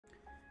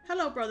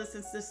Hello, brothers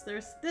and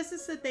sisters. This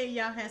is the day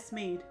Yah has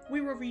made.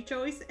 We will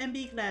rejoice and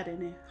be glad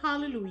in it.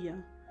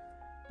 Hallelujah.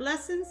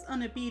 Blessings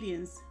on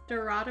obedience.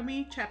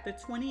 Deuteronomy chapter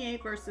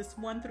 28, verses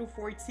 1 through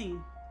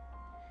 14.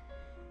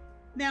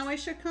 Now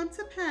it shall come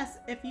to pass,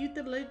 if you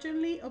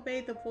diligently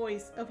obey the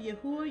voice of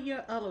Yahuah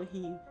your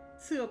Elohim,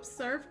 to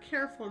observe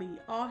carefully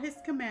all his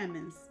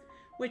commandments,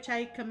 which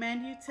I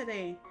command you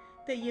today,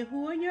 that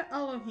Yahuah your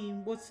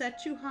Elohim will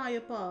set you high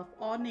above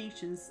all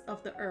nations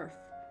of the earth.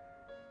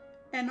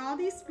 And all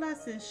these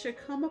blessings shall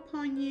come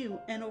upon you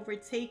and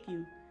overtake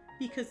you,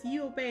 because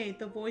you obey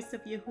the voice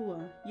of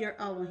Yahuah your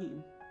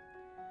Elohim.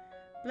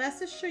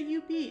 Blessed shall you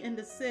be in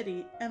the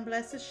city, and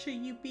blessed shall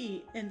you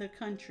be in the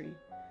country.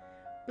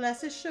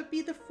 Blessed shall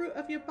be the fruit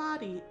of your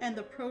body, and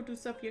the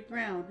produce of your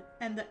ground,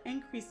 and the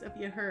increase of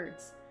your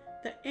herds,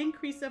 the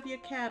increase of your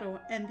cattle,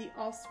 and the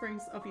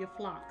offsprings of your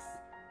flocks.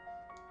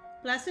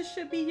 Blessed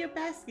shall be your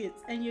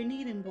baskets and your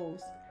kneading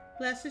bowls.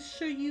 Blessed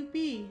shall you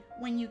be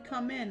when you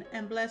come in,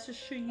 and blessed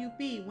shall you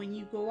be when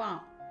you go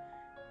out.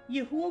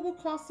 Yahuah will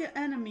cause your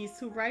enemies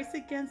who rise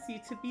against you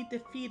to be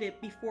defeated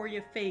before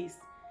your face.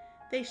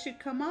 They should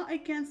come out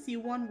against you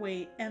one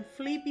way and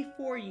flee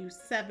before you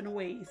 7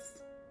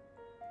 ways.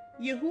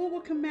 Yahuah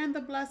will command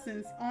the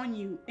blessings on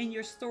you in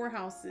your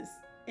storehouses,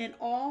 in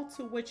all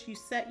to which you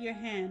set your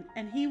hand,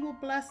 and he will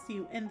bless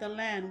you in the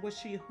land which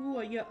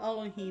Yahuah your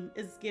Elohim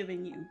is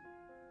giving you.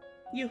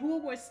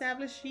 Yahuah will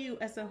establish you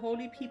as a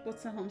holy people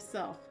to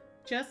himself,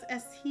 just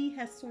as he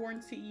has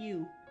sworn to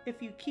you,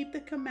 if you keep the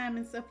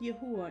commandments of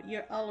Yahuah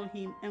your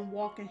Elohim and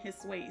walk in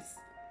his ways.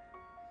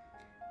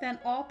 Then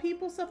all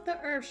peoples of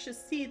the earth shall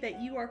see that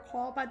you are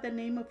called by the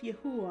name of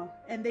Yahuah,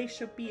 and they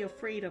shall be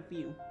afraid of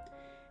you.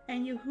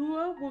 And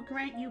Yahuah will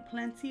grant you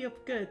plenty of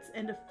goods,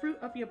 and the fruit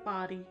of your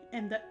body,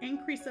 and the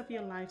increase of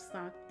your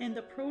livestock, and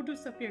the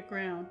produce of your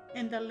ground,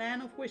 in the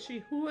land of which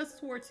Yahuah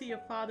swore to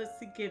your fathers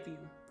to give you.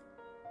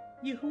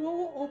 Yahuah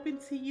will open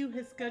to you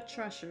his good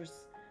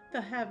treasures, the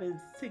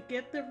heavens, to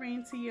give the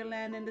rain to your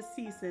land in the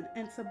season,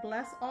 and to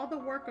bless all the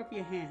work of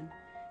your hand.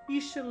 You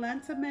shall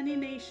lend to many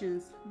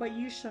nations, but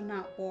you shall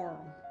not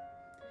borrow.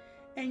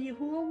 And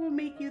Yahuah will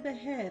make you the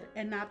head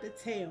and not the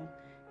tail.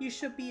 You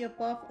shall be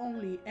above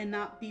only and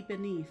not be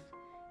beneath,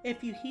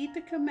 if you heed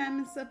the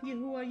commandments of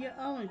Yahuah your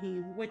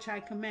Elohim, which I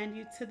command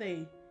you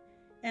today,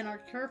 and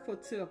are careful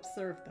to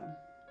observe them.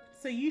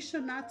 So you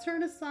shall not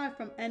turn aside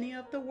from any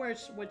of the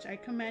words which I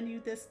command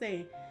you this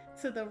day,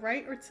 to the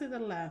right or to the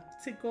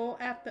left, to go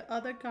after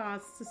other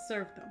gods to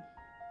serve them.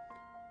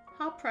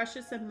 How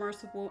precious and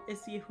merciful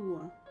is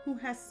Yahuah, who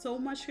has so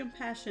much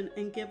compassion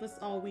and gives us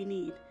all we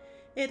need.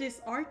 It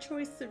is our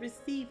choice to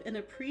receive and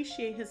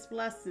appreciate his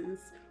blessings,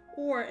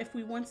 or if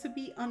we want to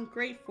be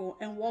ungrateful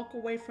and walk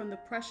away from the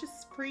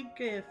precious free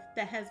gift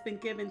that has been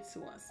given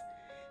to us.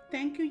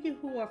 Thank you,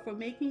 Yahuah, for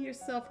making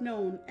yourself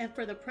known, and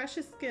for the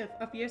precious gift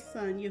of your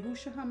Son,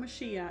 Yahushua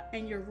HaMashiach,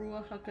 and your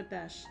Ruach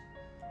HaKodesh.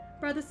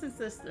 Brothers and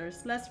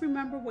sisters, let's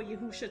remember what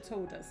Yahushua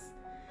told us.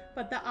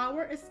 But the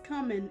hour is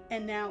coming,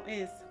 and now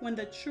is, when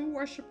the true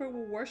worshiper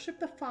will worship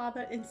the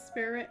Father in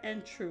spirit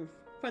and truth.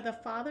 For the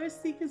Father is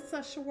seeking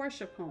such to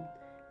worship him.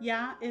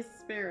 Yah is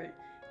spirit,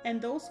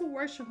 and those who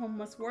worship him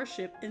must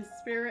worship in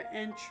spirit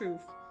and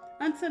truth.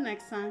 Until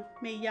next time,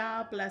 may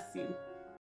Yah bless you.